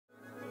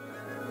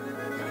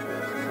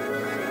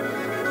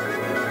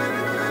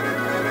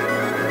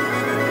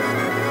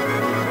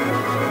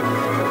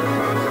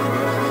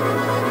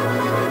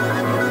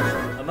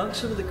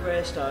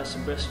guitarists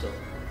in Bristol.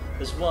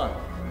 There's one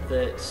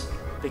that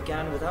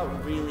began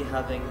without really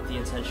having the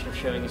intention of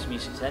showing his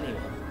music to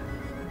anyone,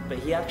 but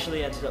he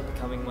actually ended up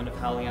becoming one of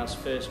Howling Owl's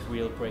first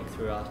real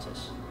breakthrough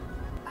artists.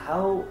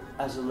 How,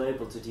 as a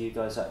label, did you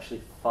guys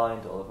actually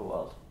find Oliver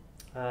Wilde?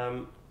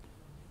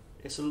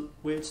 It's a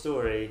weird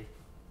story.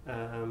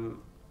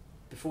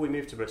 Before we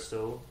moved to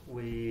Bristol,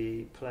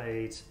 we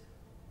played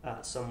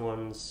at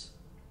someone's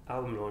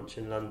album launch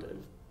in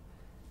London,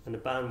 and the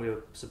band we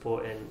were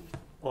supporting,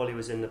 Ollie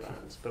was in the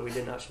band, but we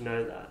didn't actually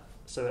know that.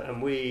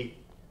 And we,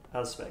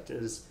 as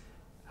Spectres,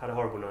 had a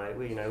horrible night.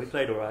 We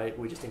played all right.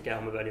 We just didn't get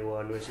on with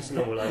anyone. It was just a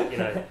normal,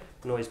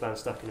 noise band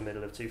stuck in the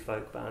middle of two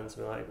folk bands.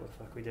 We're like, what the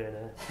fuck are we doing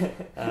here?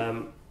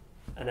 And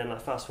then,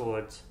 fast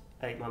forward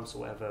 8 months or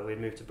whatever, we'd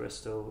moved to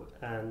Bristol,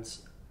 and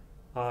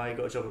I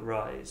got a job at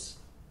Rise,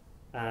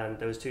 and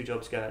there was 2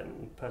 jobs going.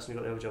 And the person who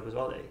got the other job was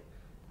Ollie,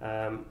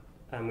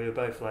 and we were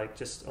both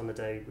just on the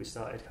day we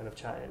started kind of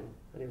chatting,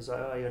 and he was like,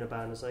 "Oh, you're in a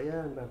band?" I was like, "Yeah,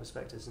 I'm in a band with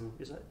Spectres," and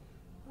he was like,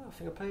 "Oh, I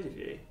think I played with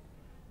you."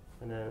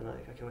 And then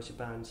 "Okay, what's your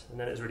band?" And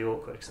then it was really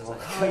awkward because I was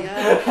like, "Oh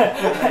yeah,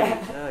 right,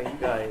 oh, you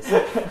guys."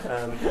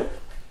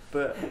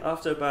 But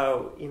after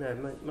about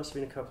must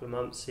have been a couple of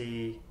months,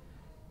 he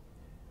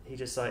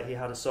just he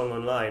had a song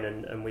online,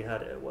 and we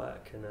had it at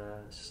work, and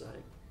it's just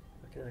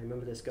I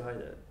remember this guy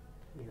that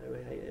we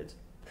hated.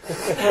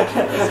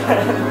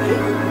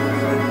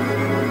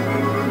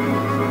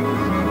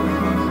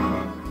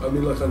 I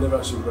mean, I never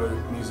actually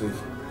wrote music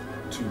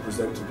to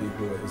present to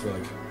people. It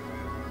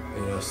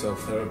was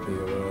self-therapy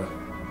or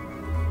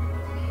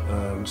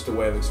just a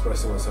way of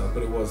expressing myself.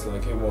 But it was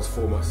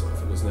for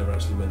myself. It was never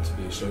actually meant to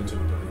be shown to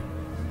anybody.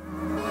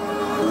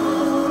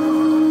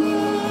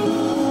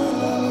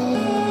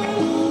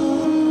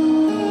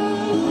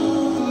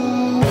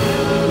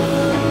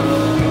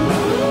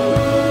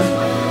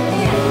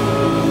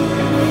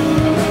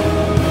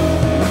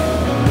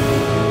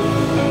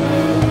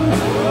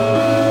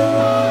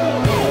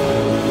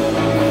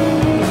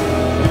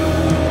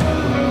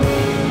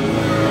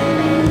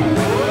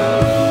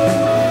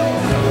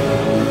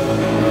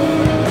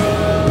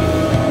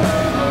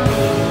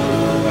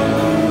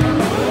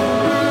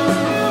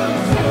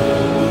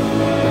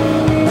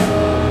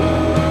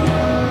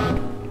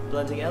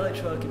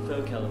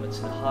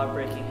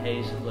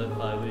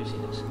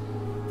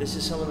 This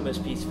is some of the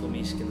most beautiful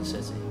music in the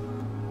city.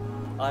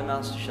 I'm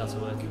Master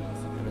Shuttleworth,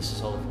 and this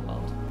is Oliver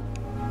Wilde.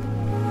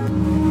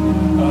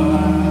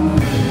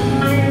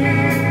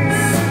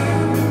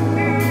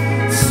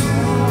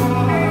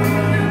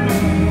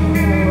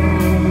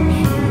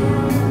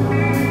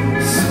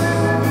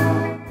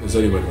 It was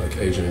only when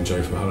Adrian and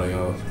Joe from Howling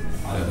Owl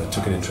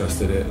took an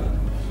interest in it,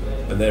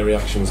 and their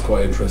reaction was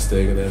quite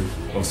interesting, and then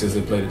obviously as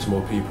they played it to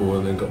more people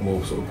and then got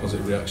more sort of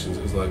positive reactions,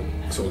 it was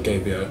sort of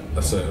gave me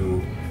a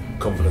certain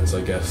confidence,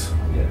 I guess,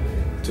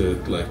 to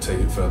take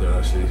it further and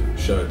actually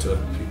show it to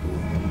people.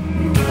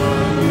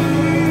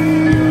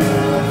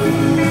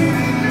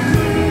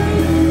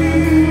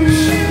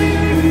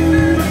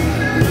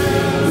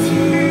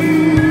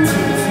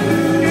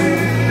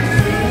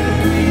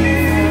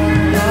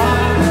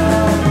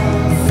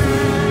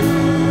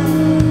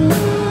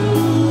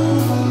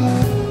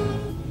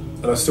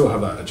 And I still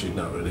have that attitude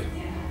now, really.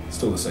 It's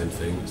still the same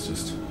thing, it's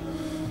just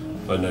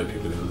I know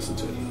people are going to listen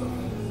to it.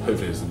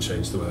 Hopefully it doesn't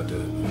change the way I do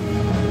it.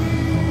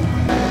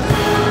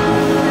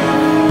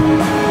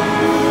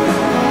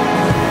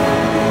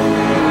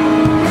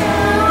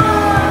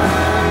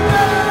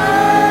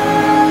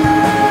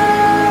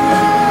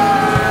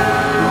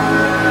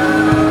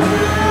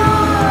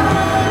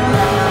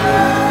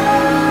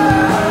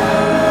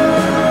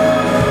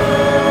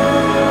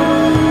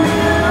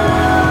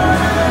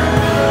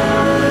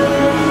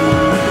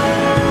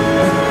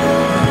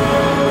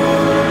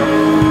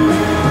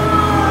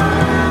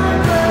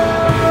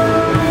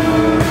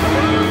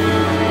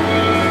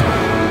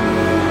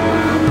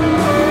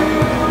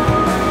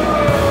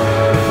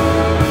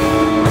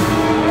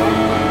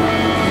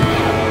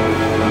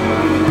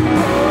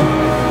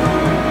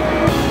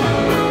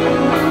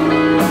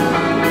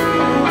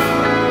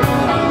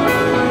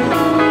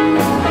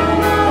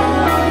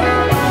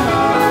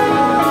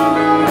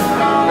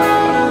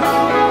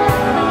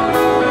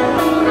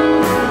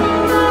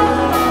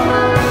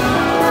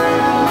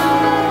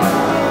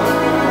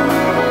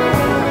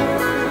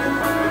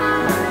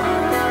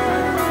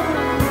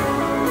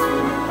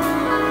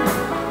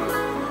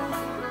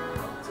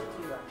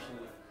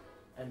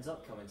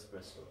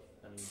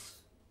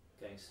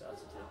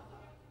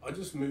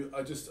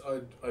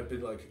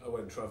 I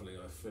went travelling,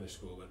 I finished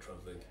school, went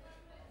travelling,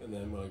 and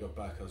then when I got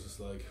back I was just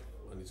like,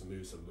 I need to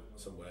move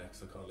somewhere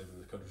because I can't live in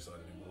the countryside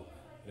anymore.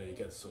 You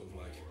get sort of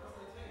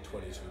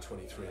 20 to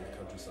 23 in the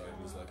countryside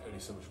and there's only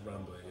so much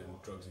rambling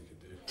and drugs you can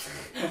do.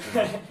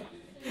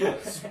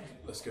 So,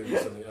 let's go do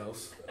something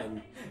else,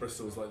 and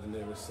Bristol was the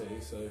nearest city,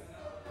 so...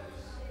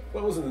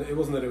 Well, it wasn't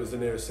that it was the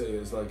nearest city, it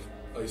was I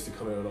used to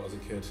come here a lot as a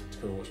kid to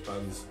come and watch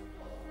bands.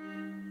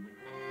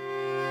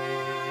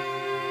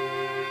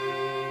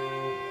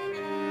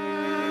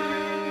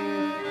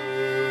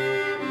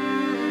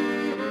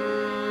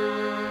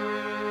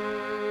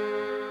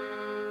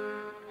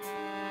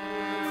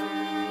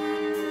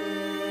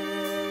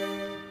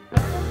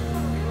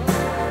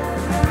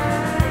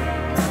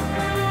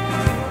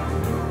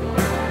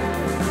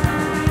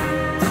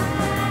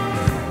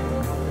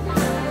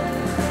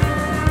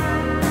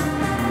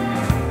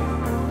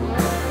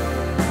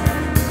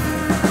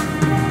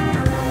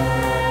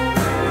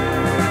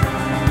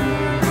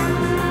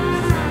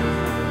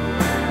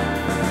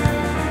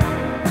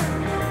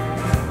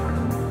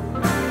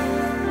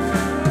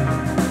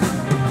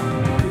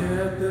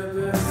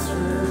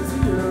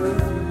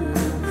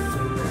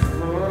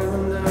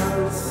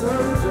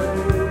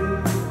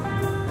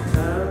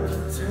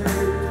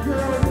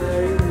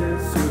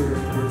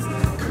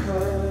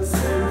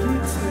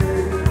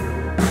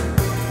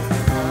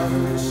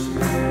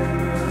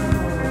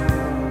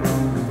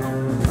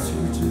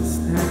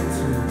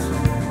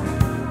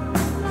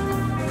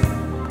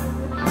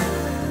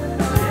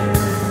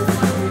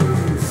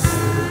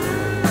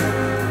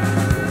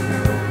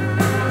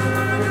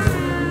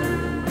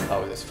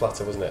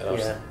 starter, wasn't it? And I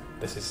was,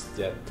 this is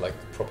like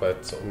proper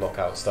sort of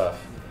knockout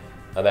stuff.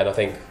 And then I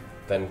think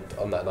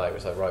on that night it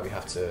was like, right, we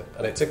have to,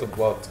 and it took a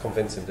while to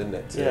convince him, didn't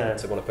it,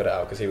 to want to put it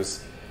out, because he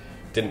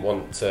didn't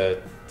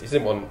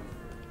want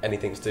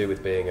anything to do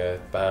with being a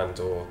band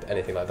or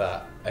anything like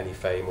that, any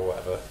fame or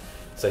whatever.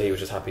 So he was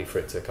just happy for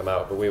it to come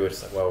out. But we were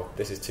just like, well,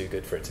 this is too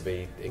good for it to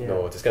be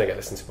ignored. It's going to get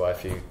listened to by a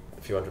few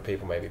hundred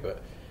people maybe,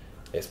 but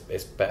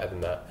it's better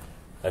than that.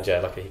 And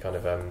luckily he kind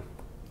of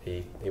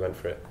he went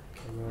for it.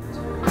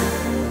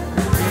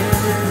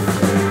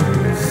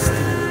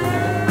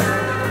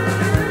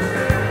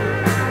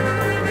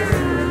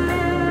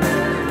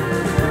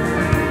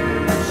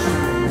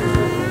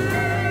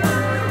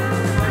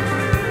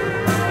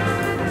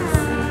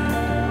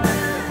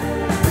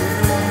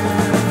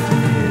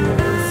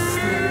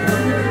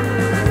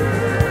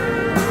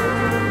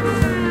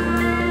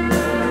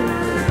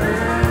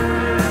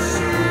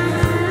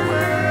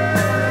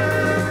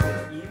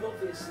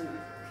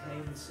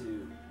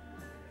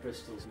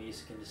 Bristol's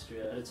music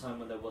industry at a time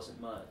when there wasn't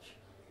much,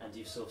 and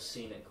you've sort of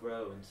seen it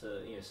grow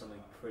into something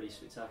pretty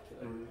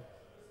spectacular.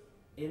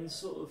 In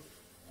sort of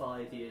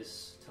 5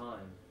 years'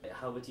 time,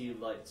 how would you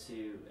like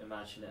to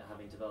imagine it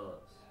having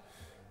developed?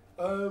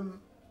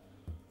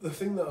 The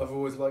thing that I've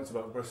always liked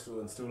about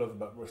Bristol and still love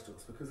about Bristol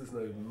is because there's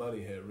no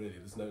money here really.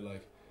 There's no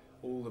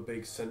all the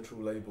big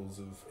central labels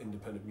of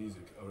independent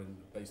music are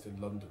based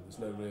in London.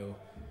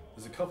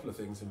 There's a couple of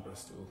things in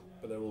Bristol,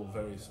 but they're all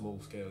very small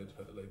scale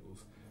independent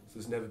labels. So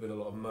there's never been a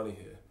lot of money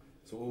here.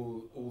 So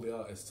all the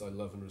artists I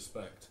love and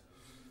respect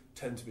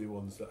tend to be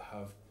ones that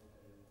have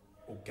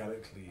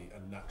organically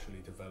and naturally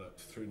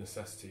developed through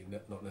necessity,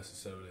 not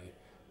necessarily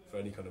for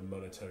any kind of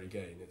monetary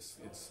gain.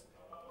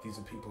 These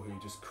are people who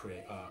just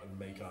create art and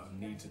make art and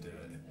need to do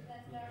it.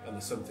 And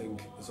there's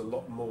a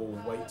lot more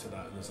weight to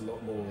that, and there's a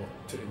lot more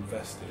to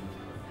invest in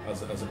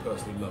as a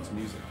person who loves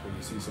music, when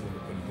you see someone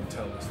that you can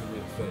tell it's the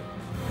real thing.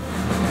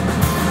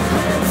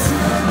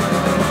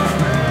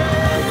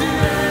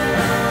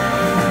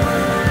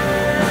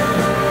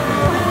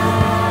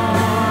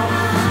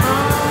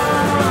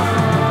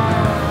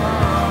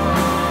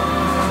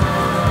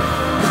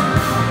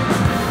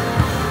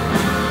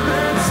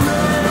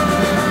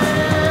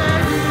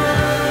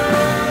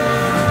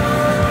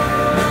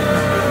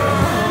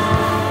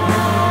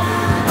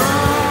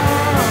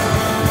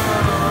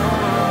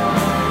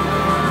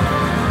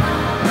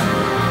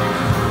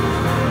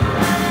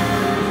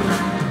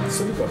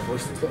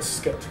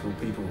 Skeptical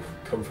people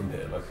come from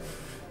here.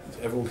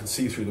 Everyone can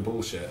see through the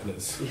bullshit, and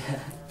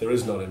there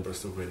is none in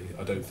Bristol really.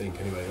 I don't think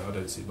anyway. I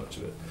don't see much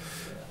of it,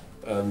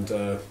 and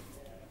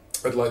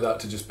I'd like that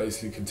to just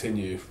basically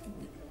continue.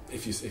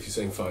 If you're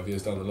saying 5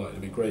 years down the line,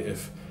 it'd be great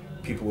if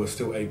people were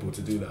still able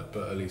to do that,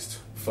 but at least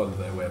fund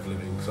their way of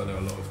living. Because I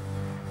know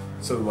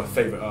some of my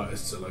favourite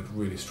artists are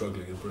really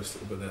struggling in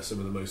Bristol, but they're some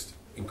of the most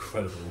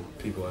incredible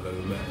people I've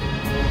ever met.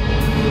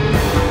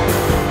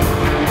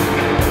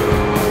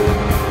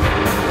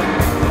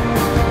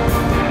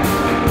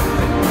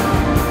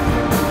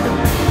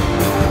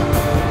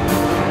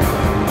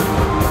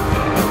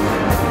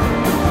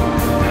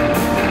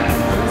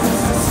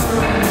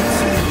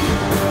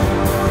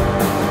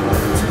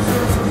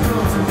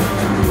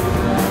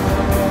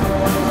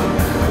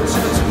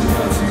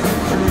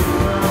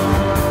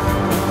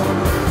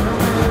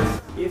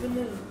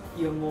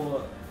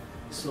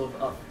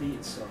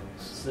 Upbeat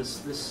songs, there's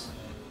this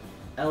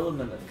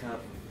element of kind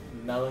of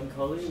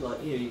melancholy,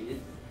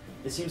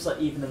 it seems like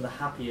even in the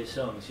happier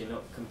songs you're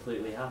not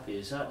completely happy.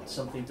 Is that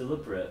something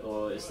deliberate,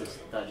 or is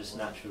that just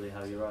naturally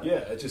how you write?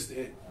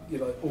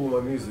 All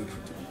my music,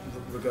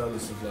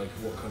 regardless of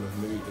what kind of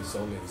mood the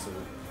song is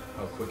or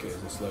how quick it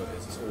is or slow it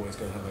is, it's always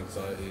going to have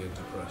anxiety and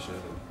depression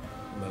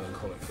and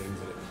melancholic things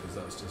in it, because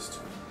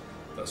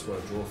that's where I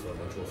draw from.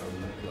 I draw from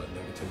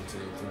negativity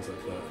and things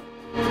like that.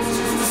 It's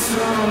just a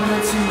song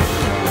that you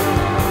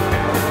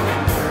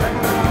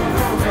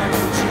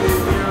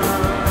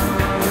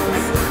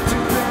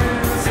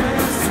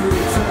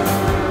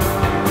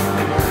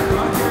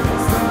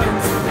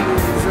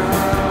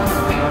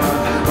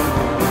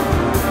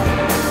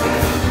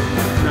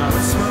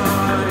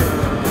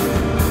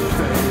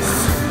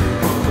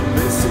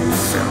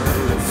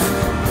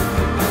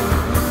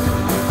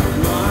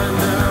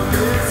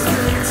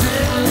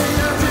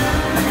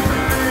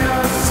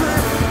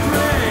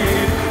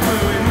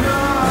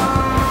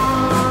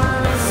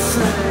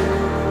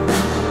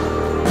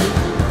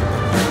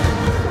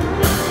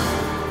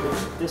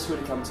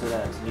to an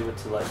end and you were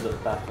to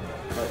look back on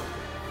it,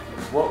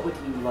 what would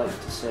you like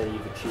to say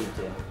you've achieved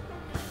here?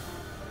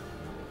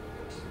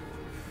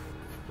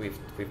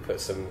 We've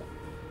put some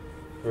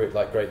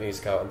great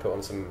music out and put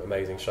on some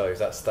amazing shows.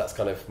 That's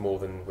kind of more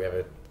than we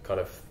ever kind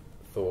of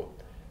thought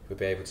we'd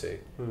be able to.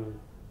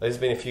 There's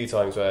been a few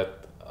times where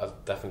I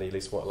definitely at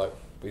least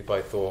we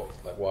both thought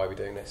why are we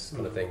doing this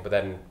kind of thing, but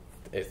then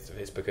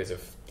it's because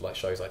of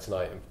shows like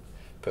tonight and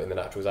putting the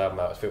Naturals album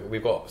out.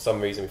 We've got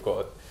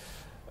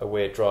a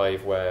weird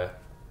drive where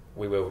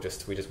we're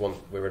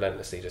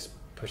relentlessly just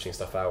pushing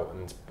stuff out,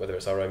 and whether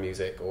it's our own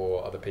music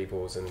or other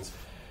people's and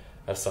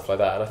stuff like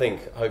that. And I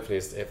think hopefully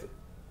if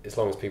as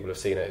long as people have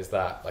seen it as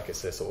that, like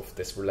it's a sort of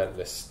this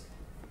relentless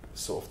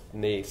sort of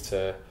need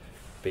to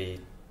be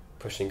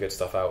pushing good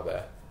stuff out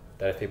there,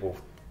 then if people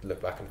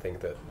look back and think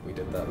that we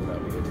did that, then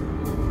that'd be good.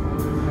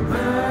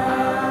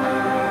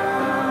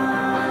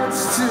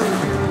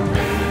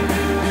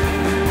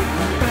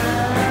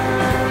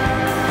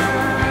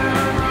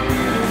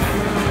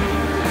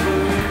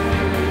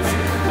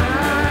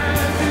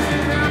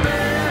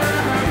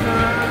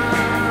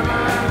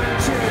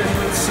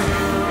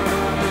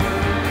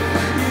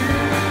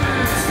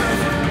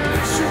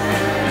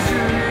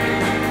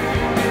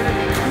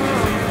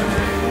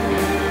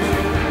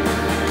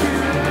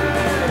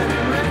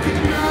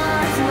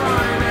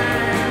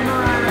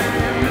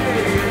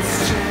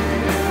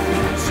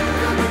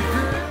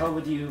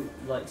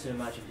 To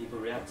imagine people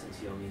reacting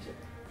to your music?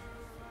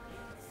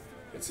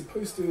 It's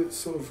supposed to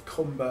sort of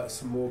combat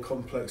some more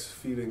complex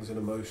feelings and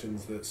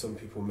emotions that some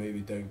people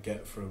maybe don't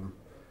get from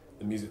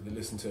the music they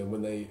listen to, and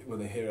when they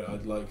hear it,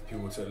 I'd like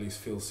people to at least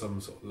feel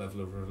some sort of level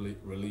of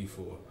relief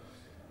or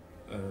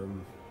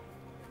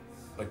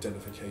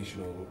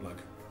identification, or like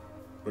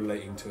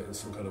relating to it in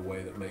some kind of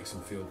way that makes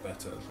them feel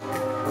better.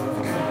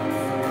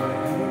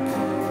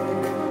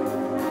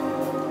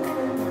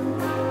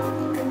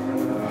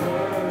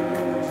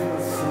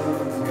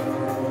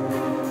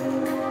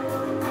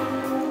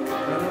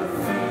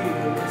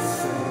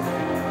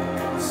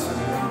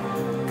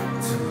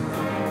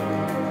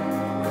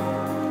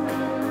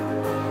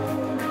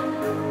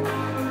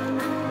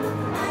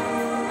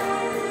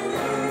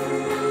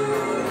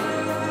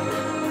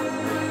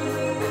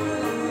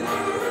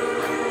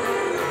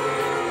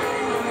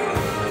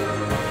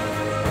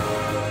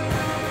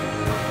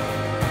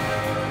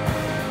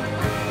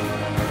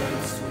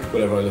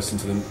 Whenever I listen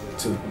to them,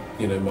 to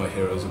my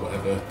heroes or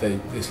whatever,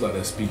 it's like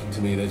they're speaking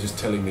to me. They're just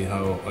telling me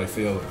how I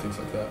feel and things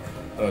like that.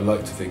 And I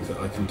like to think that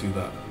I can do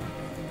that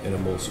in a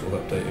more sort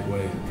of updated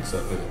way. So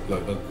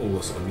like all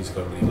the sort of music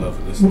I really love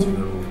and listen to,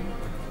 they're all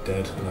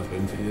dead and have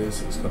been for years.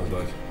 So it's kind of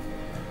like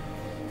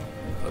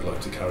I'd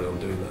like to carry on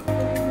doing that.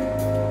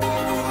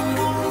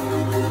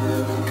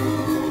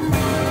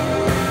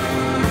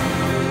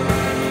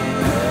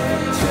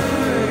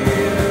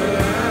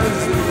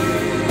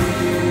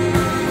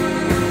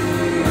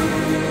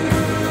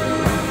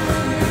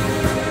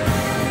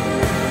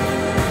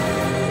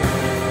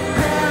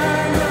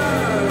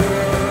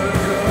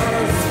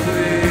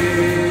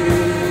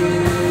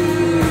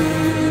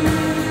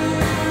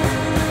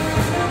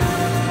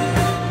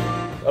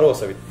 And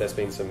also, there's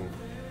been some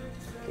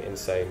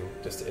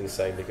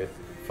insanely good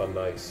fun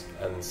nights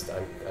and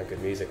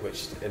good music,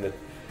 which in the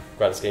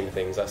grand scheme of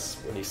things, that's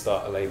when you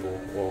start a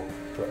label or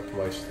put a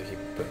promotion, if you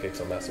put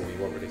gigs on, that's all you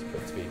want really, to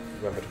be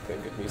remembered for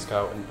putting good music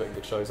out and putting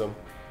good shows on.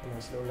 A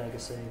nice little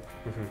legacy.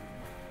 Mm-hmm.